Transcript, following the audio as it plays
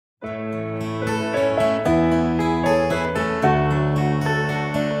don't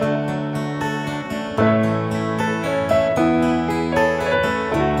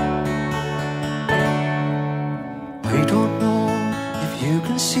know if you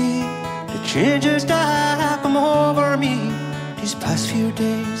can see the changes that come over me. These past few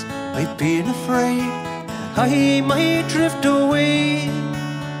days I've been afraid that I might drift away.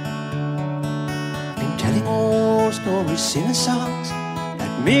 Been telling old stories, singing songs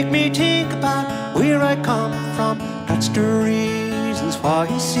that make me think about where I come from. That's the reasons why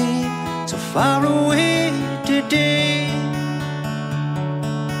I seem so far away today.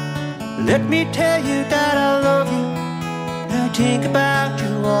 Let me tell you that I love you, and I think about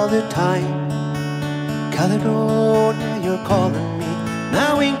you all the time. Caledonia, you're calling me,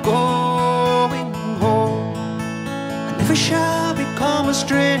 now ain't going home. I never shall become a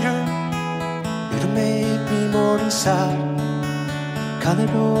stranger, it'll make me more than sad.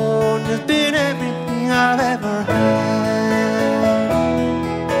 Caledonia's been everything I've ever had.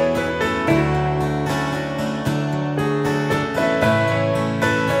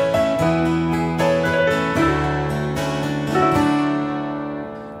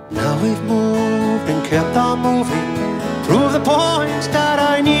 We've moved and kept on moving, proved the points that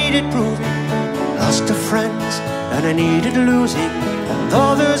I needed proving, lost the friends that I needed losing, and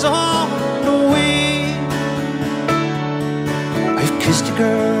others on the way. I've kissed the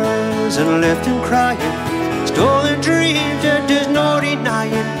girls and left them crying, stolen dreams that there's no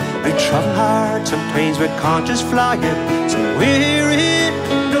denying. I travel hard sometimes with conscience flying, somewhere in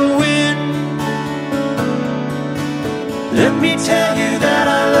the wind. Let me tell you that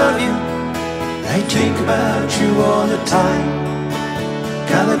I love you, I think about you all the time.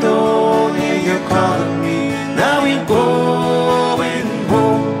 Caledonia, you're calling me, now we're going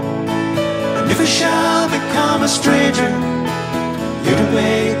home. And if I shall become a stranger, you'd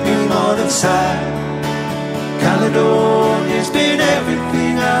make me more than sad. Caledonia's been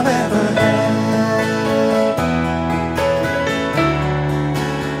everything I've ever had.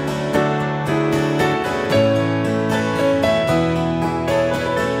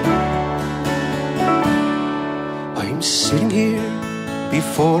 Sitting here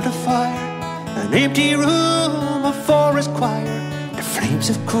before the fire, an empty room, a forest choir. The flames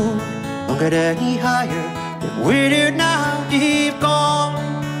have cooled, won't get any higher. They're withered now, deep gone.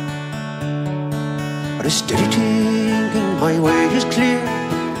 But a steady thinking, my way is clear.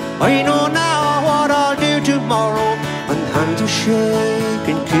 I know now what I'll do tomorrow. When hands are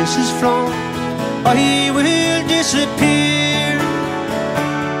shaking, kisses flow, I will disappear.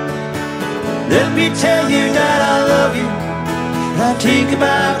 Let me tell you that I love you, I think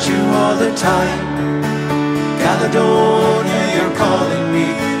about you all the time. Caledonia, you're calling me,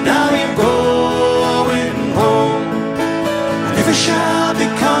 now we're going home. And if I shall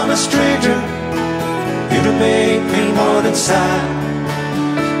become a stranger, it'll make me more than sad.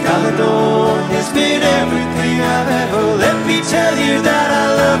 Caledonia's been everything I've ever. Let me tell you that I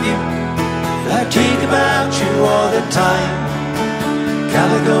love you, I think about you all the time.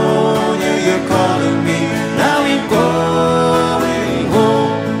 Caledonia, you're calling me, now we're going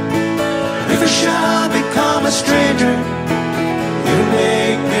home. And if I shall become a stranger, it'll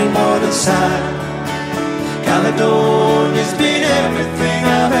make me more than sad. Caledonia's been everything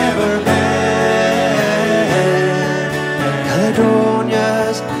I've ever had.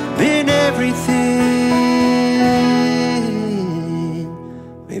 Caledonia's been everything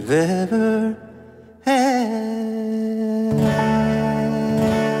we've ever had.